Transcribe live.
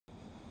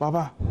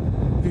Baba,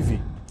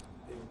 Vivi,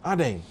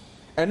 Adom.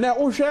 And now,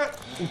 Osha,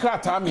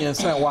 Nkata, me and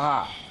San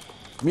Waha.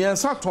 Me and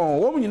Saturn,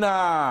 woman,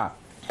 na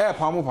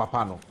Pamo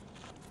Papano.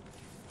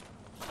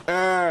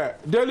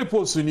 Daily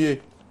Post,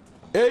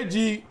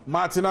 AG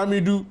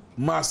Martinamidu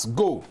must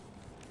go.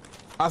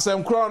 As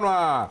I'm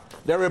crown,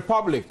 the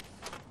Republic,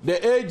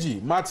 the AG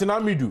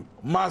Martinamidu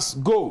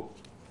must go.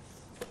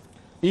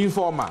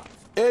 Informer,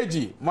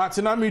 AG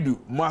Martinamidu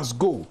must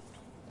go.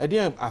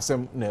 Again, as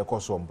I'm near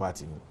Coswam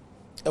party.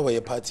 Oh,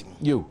 your party.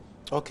 You.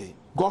 Okay.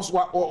 Gos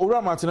what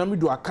Ora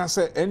Martinamidu, I can't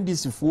say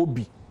NDC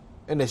 4B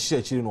and a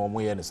share chilling on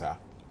my end, sir.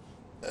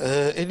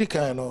 Any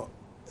kind of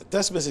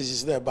text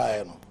messages there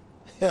by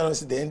the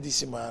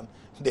NDC man,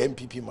 the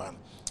MPP man.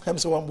 I'm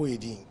so one boy.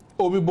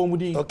 Oh, we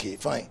bombarding. Okay,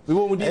 fine. We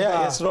won't do that.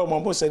 Yes, no,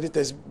 Mambo said it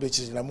as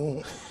bitches in a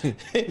moon.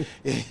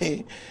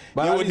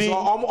 But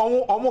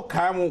I'm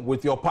come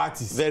with your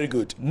parties. Very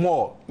good.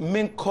 More.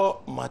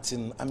 Minko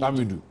Martin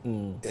Amidu.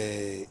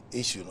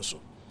 Issue no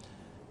so.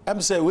 I'm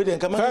saying we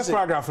didn't come first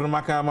paragraph in my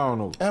camera.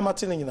 No. I'm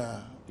Martin in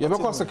a. You have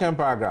a second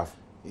paragraph.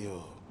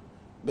 Yo.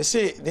 But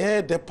say,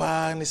 there the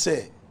pan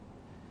say.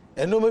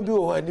 And no maybe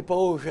what the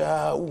power.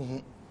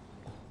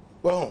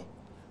 Well,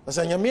 as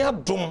I am here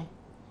dumb.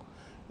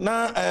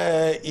 Na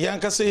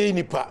yanka say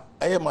nipa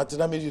aye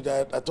Martinamidu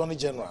that Attorney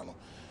General no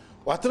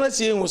watena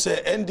sie hu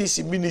say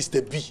NDC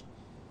minister bi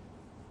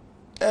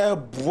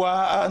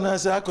boa na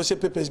say akose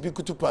papers bi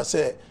kutu pa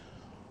say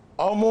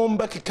omo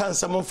mbeki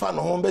kansa mfa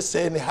no ho be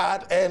say ni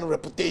hard earned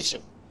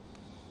reputation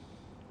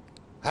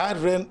I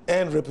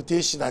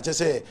just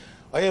say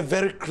a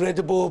very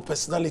credible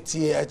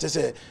personality I just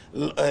say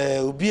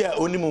obi a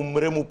onimu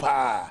mremu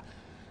pa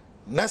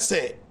na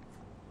say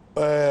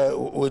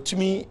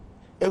otumi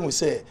and we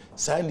say,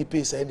 sign the pay,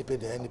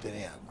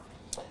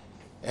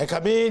 and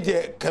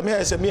come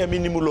as a mere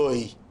minimum.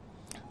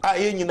 I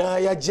ain't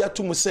ya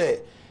jatu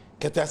say,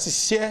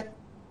 Catasi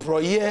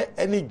proye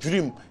any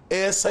dream,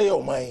 say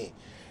oh my.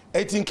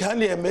 I think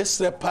candy a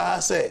mestre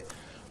pass.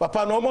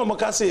 Papa no more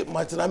Macassi,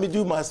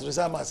 Martinamidu must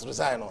resign.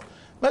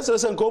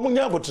 Masters and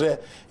Comunia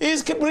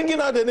he's keep bringing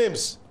out the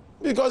names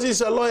because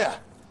he's a lawyer.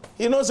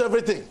 He knows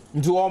everything.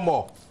 Do one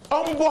more.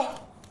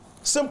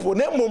 Simple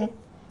name.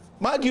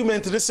 My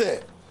argument to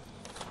say.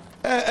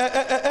 The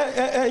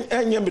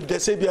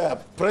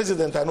Sabia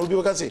president and Obi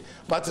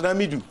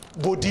Martinamidu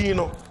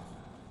Bodino.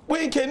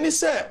 We can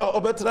say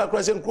or better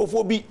Christian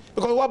Crophobia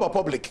because what about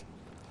public?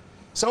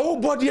 So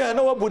body and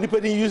our body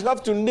penny you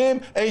have to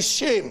name and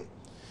shame.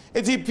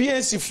 It's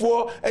PNC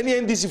for any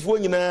NDC for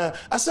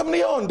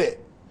assembly on there.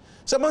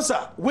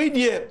 Samasa, we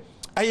dear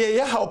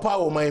I how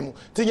power my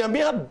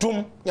Tinyamia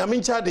Dum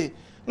Yamin Chade.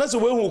 That's the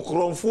way who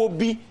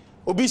Cronphobia.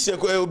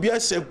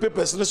 Obia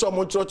papers no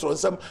so church or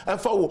some and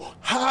for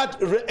hard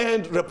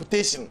earned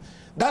reputation.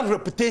 That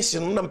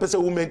reputation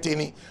will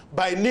maintain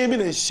by naming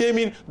and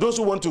shaming those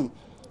who want you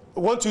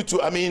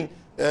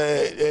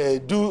to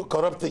do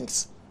corrupt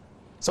things.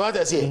 So what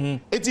I say,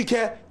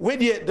 etike where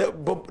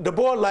the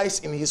ball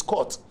lies in his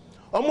court.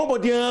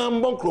 Omobodi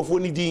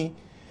microphone di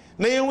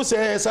na yen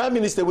say some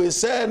minister we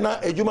say na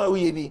ejuma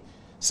we ni.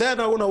 Say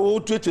na one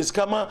of tweet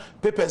scammer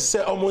papers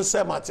say almost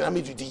say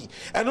Martinamidu.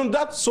 And on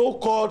that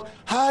so-called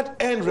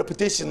hard-earned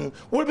reputation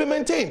will be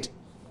maintained.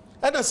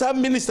 And as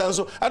some ministers,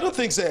 so I don't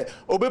think say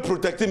obey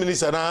protecting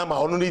minister na ma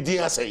only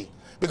say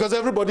because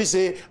everybody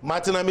say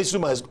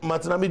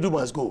Martinamidu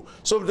must go.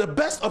 So the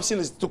best option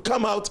is to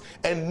come out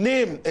and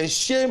name and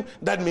shame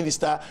that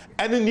minister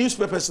and the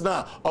newspapers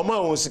now Oma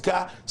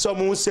Onsika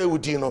someone say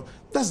Udino.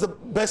 That's the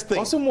best thing.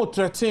 Also more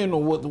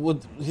threatening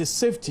with his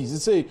safety. They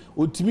say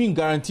would mean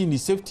guaranteeing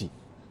his safety.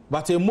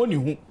 But a money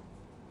who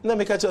na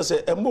me catch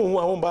say a mo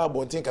won ba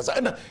bontin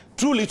kasa na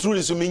truly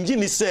so minji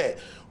ni say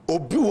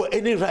obi wo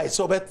any rights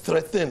or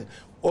threaten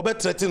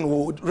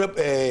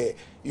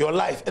your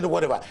life and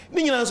whatever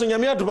ni nyina so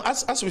nyame adom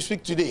as we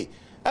speak today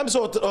I'm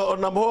so on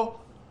number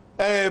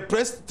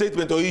press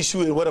statement or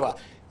issue and whatever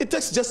it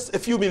takes just a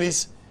few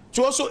minutes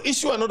to also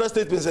issue another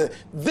statement say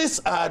these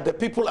are the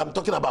people I'm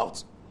talking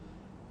about.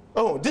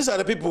 Oh, these are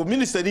the people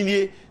minister in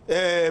here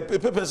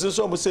papers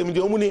so say me the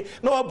omuni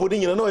no abodi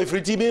nyina no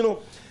efriti bi no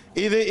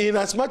in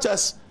as much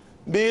as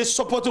be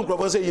supporting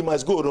crowd say he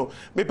must go no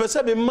me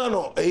person be man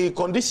no a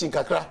condition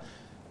kakra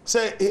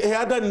say he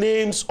other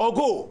names or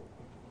go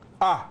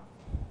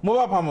mo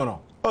ba pam no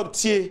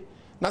tie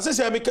na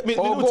say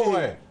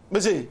me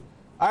say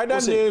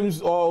either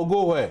names or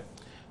go where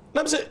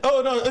na say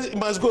oh no he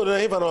must go no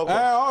even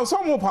no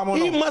some pam no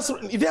he must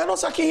they are not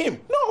sacking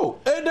him no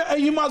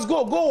he must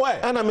go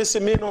where and I say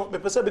me no me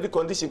person be the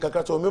condition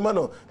kakra to me man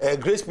no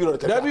grace period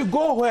kakra there we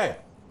go where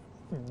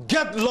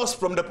get lost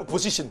from the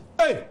position.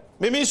 Hey,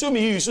 maybe show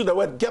me you use the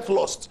word get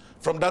lost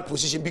from that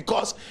position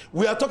because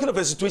we are talking of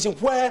a situation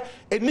where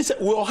it needs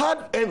we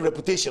had earned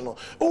reputation.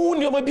 Oh,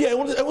 you maybe I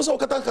was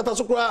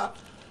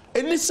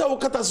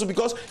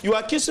because you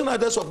are accusing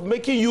others of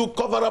making you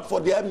cover up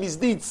for their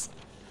misdeeds.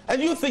 And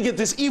you think it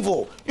is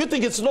evil. You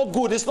think it's not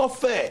good, it's not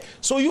fair.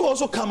 So you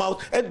also come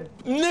out and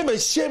name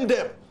and shame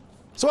them.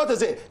 So what I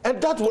say,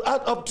 and that will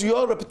add up to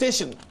your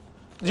reputation.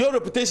 your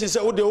reputation say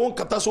oh they won't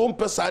kata so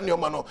person your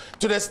man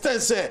to the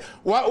extent say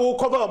why oh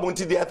cover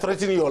amonti they are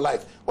threatening your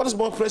life. What is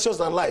more precious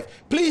than life?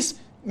 Please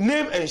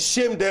name and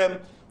shame them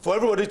for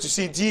everybody to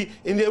see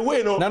in the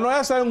way no. Na no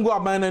yasa ngo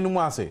aban anum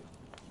ase.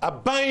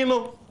 Aban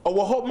no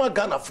owo homa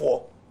Ghana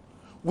for.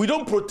 We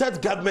don't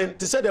protect government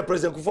to say the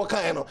president Kufuor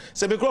kan no.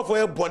 Say me crop for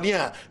e boni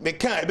a me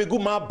kan e be go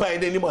ma ban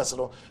na anim ase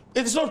no.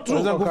 It is not true.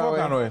 President Kufuor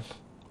kan no.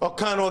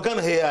 Okan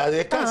Ghana here.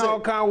 They can't say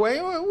Okan we.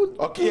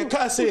 Okay, you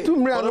can't say.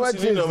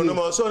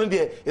 So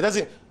it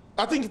doesn't.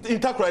 I think in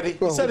Takrady,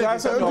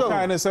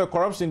 he said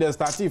corruption they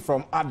started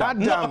from Adom.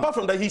 No, apart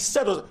from that, he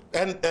said,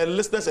 and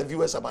listeners and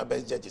viewers are my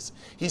best judges.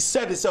 He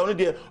said, "It's only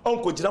the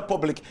uncle to the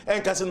public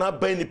and can not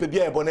buy any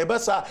PBA,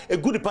 but a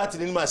good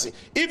party in Mercy.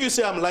 If you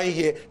say I'm lying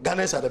here,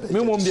 Ghanaians are the best. Me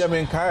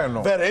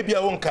very be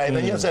a one kind,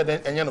 and you said,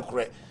 and you're not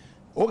correct.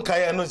 One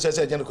kind, no, just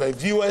said,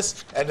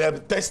 viewers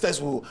and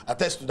testers will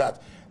attest to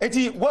that. And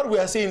what we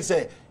are saying is,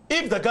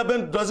 if the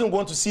government doesn't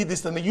want to see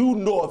this, then you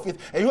know of it,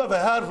 and you have a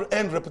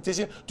hard-earned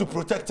reputation to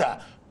protect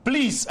her.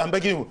 Please, I'm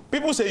begging you.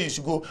 People say you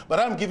should go, but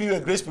I'm giving you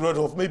a grace period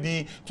of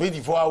maybe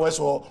 24 hours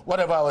or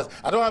whatever hours.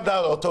 I don't have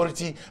that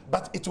authority,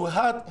 but it will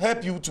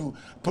help you to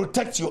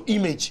protect your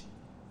image.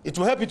 It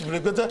will help you to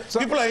protect.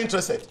 People are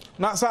interested.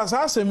 Now,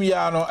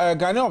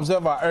 Ghanaian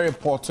Observer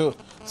report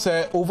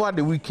say over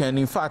the weekend,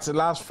 in fact,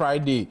 last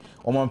Friday,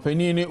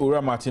 Omanpenini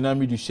Ura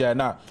Martinami share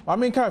now. I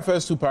mean, kind of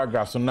first two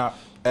paragraphs on now.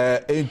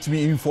 To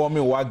be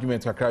informing what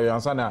argument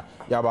Yaba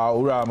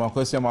Ura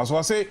Makwesiama. So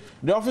I say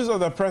the office of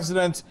the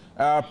president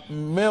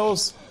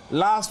Mills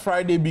last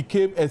Friday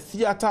became a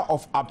theater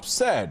of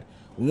absurd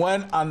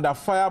when under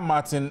fire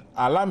Martin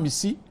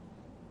Alamisi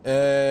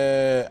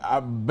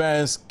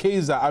Benz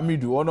Kaiser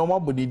Amidu Onoma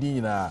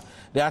Bodidina.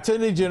 The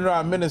Attorney General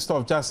and Minister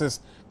of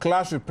Justice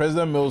clashed with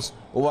President Mills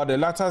over the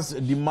latter's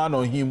demand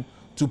on him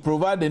to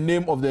provide the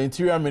name of the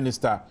Interior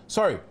Minister,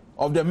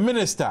 of the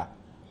minister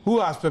who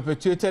has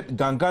perpetuated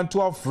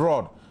gargantuan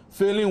fraud,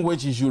 failing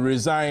which he should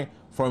resign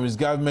from his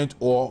government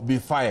or be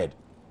fired.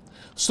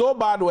 So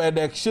bad were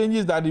the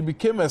exchanges that it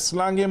became a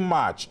slanging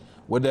match,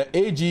 with the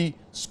AG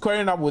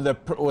squaring up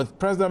with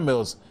President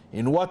Mills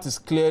in what is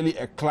clearly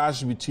a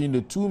clash between the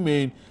two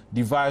main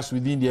divides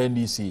within the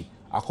NDC,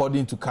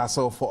 according to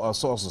Castle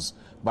sources.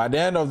 By the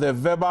end of the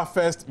verbal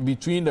fest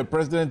between the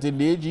president and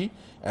the AG,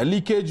 a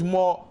leakage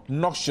more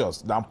noxious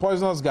than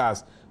poisonous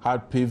gas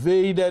had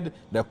pervaded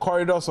the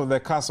corridors of the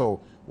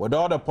castle, with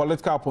all the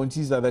political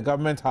appointees at the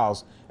government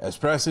house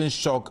expressing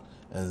shock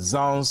and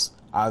sounds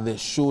at the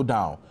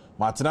showdown.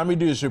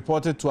 Martinamidu is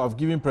reported to have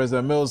given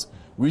President Mills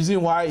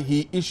reason why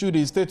he issued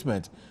his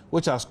statement,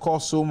 which has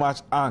caused so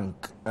much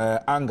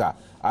anger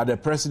at the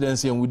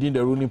presidency and within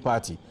the ruling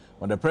party.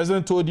 When the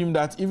president told him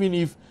that even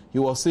if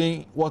what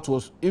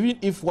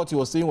he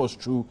was saying was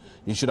true,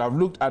 he should have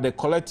looked at the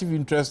collective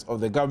interest of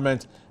the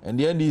government and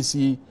the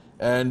NDC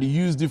and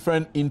used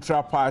different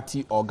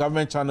intra-party or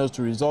government channels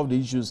to resolve the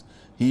issues,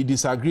 he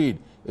disagreed.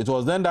 It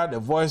was then that the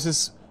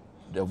voice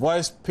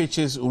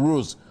pitches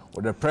rose,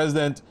 with the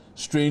president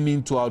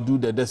straining to outdo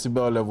the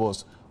decibel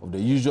levels of the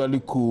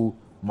usually cool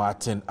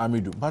Martin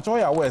Amidu. But all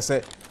you aware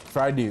say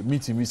Friday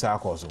meeting Mr.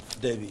 Akoso.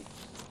 David.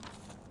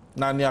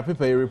 Now near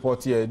people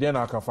report here, then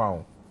I can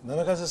found. Na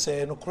me kase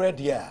say no credit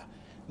ya.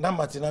 Na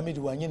Martin Amidu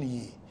wanye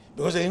ni.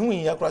 Because when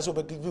you across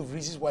over give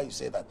reasons why you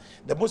say that.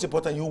 The most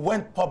important, you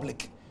went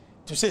public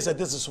to say that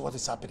this is what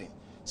is happening.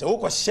 So who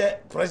was share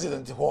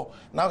president ho.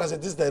 Now I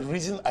said this is the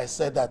reason I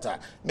said that.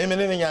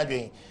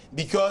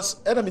 Because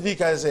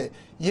I say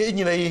ye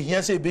nyina ye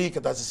hia say be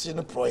katasisi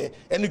no proye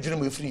enu dwene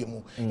mo free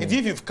mu. If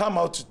you've come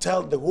out to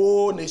tell the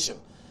whole nation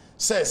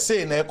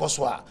say na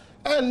ekoso a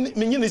and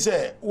me nyini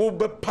say wo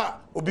be pa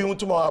obi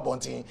ntuma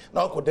abontin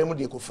na okodem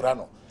de ekofra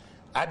no.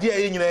 Ade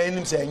a ye nyina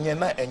enim say enye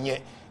na enye.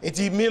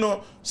 Iti me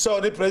no so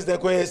the president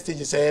go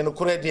stage say no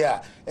kore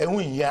dia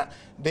ehun hia.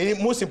 The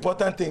most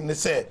important thing they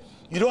say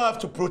you don't have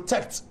to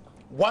protect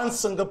one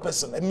single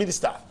person, a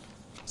minister.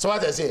 So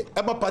what I say,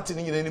 every party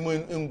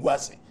in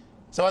Guasi.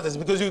 So what I say,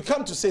 because you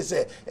come to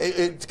say,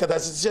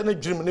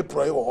 dream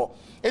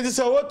it is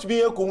what to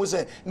be a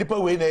say, Nipa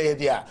way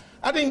idea.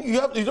 I think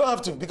you don't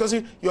have to, because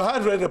your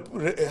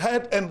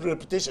head and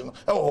reputation.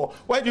 Oh,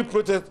 why do you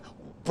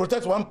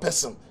protect one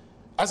person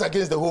as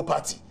against the whole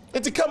party?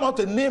 It come out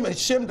and name and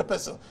shame the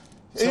person.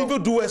 If you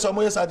do it,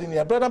 someone else in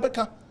here, brother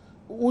Becca.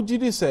 Would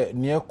you say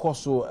near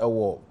Koso a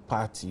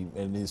party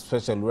and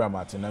especially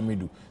Martin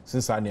Amidu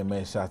since I near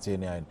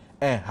Meshatinian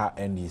and her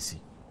NDC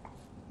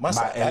by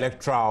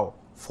electoral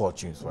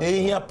fortunes?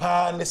 They hear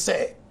pa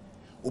say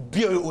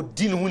Obi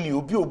Odin Huni,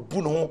 Obi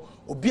Obuno,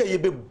 Obi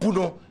Yebe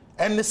Buno,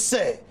 and they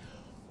say,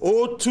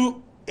 oh,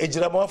 to a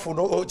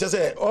Jiramafuno, just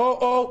say,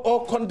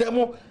 oh,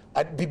 condemn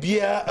at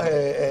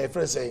Bibia,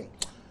 friend saying.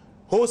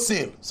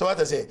 Wholesale. So what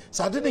I say,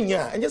 so I didn't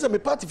hear, and just a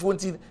party for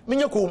 20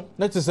 minutes.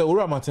 Let's say,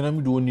 Ura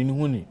Martinami do in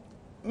Huni.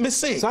 Me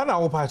say, Sana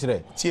will patch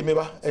there.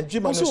 Tiemeba, and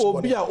Jim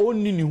also be our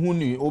own Nini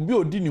Huni, or be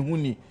Odini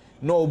Huni,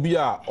 no be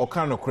a or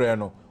Cano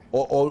Crano,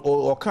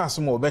 or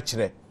Cassim or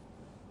Betchere.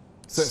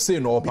 Say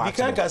no, I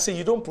can say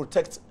you don't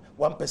protect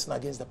one person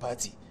against the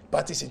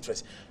party's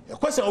interest.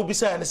 question will be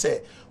saying,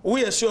 say,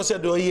 we are sure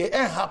said, oh,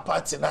 yeah,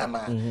 party, and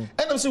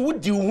I'm saying,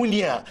 what do you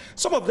here?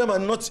 Some of them are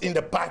not in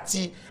the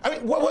party. I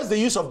mean, what was the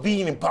use of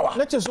being in power?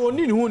 Let's just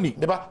only huni.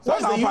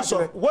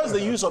 What's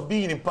the use of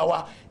being in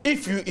power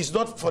if it's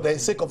not for the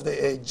sake of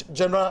the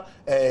general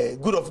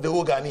good of the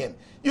whole Ghanaian?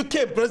 You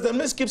came, President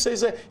Miss keeps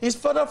saying, he's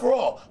father for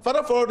all.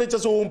 Father for all, they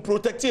just won't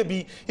protect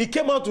him. He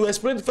came out to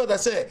explain further,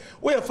 say,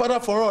 we are father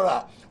for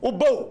all.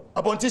 Obo,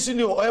 upon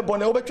Tissue, or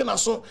Ebony,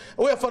 Obekenaso,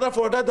 we are father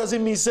for all. That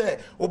doesn't mean, say,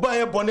 Oba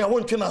Ebony, I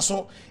won't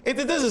Kenaso.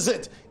 This is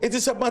it. It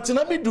is a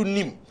Martinami do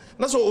nim.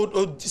 That's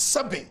what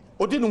Sabi,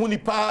 or didn't win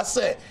pass,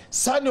 say,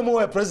 Sanyo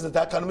Moe president,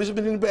 I can be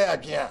in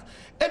back here.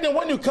 And then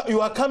when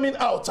you are coming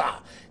out,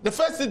 the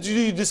first thing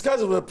you discuss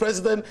with the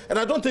president, and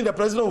I don't think the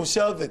president will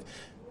shelve it.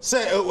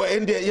 Say,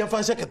 in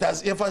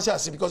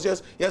the because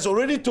he has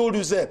already told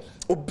you, say,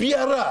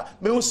 Obiara,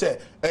 may say,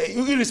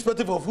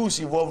 irrespective of who's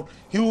involved,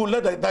 he will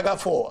let the dagger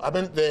fall. I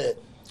mean, the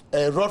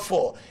rod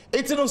fall.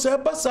 It's no say,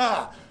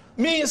 Basa,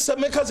 me,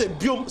 make us a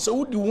biom, so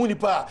would you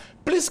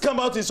please come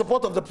out in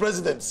support of the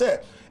president. Say,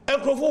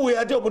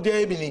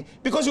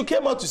 because you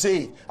came out to say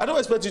it. I don't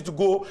expect you to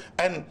go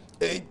and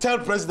tell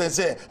president,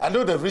 say, I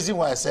know the reason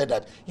why I said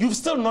that. You've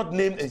still not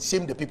named and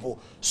shamed the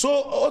people.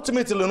 So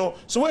ultimately, you know,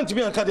 so when to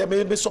be on Kadia,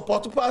 maybe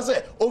support to pass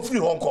it, or free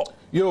Hong Kong.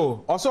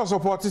 Yo, also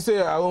support to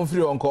say I won't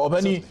free Hong Kong.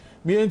 Openi,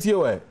 me and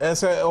you, and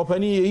say,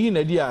 Openi, in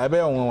a dear, I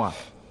bear on one.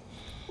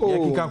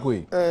 Oh,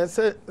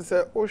 say,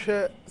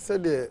 Osha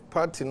said the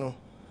party no,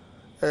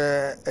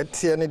 at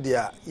Tiana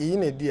dia,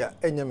 in a dear,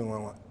 and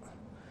Yamin.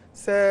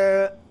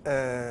 Say,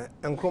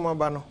 Nkrumah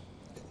Bano.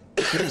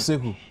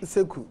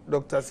 Seku,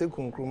 Dr.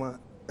 Seku Nkrumah,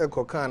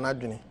 Eko kan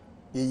adwene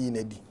ye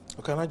nedi.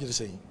 O kan adwene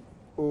say.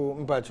 O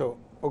mpacho,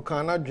 o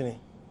kan adwene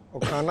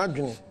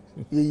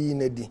ye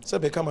nedi. Se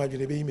be kam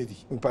adwene be yimedi.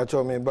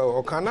 Mpacho me ba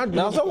o kan adwene.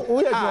 Now so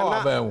we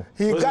are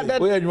he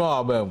gathered we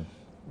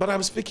but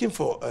I'm speaking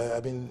for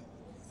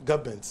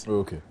government.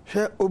 Okay.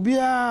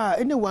 Obia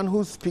anyone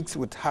who speaks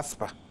with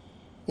Haspa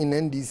in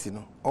NDC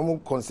no, omo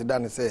consider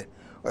and say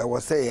I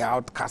was say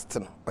outcast to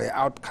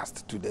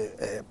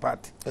the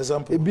party.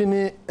 Example.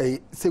 Ebini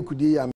Sekudi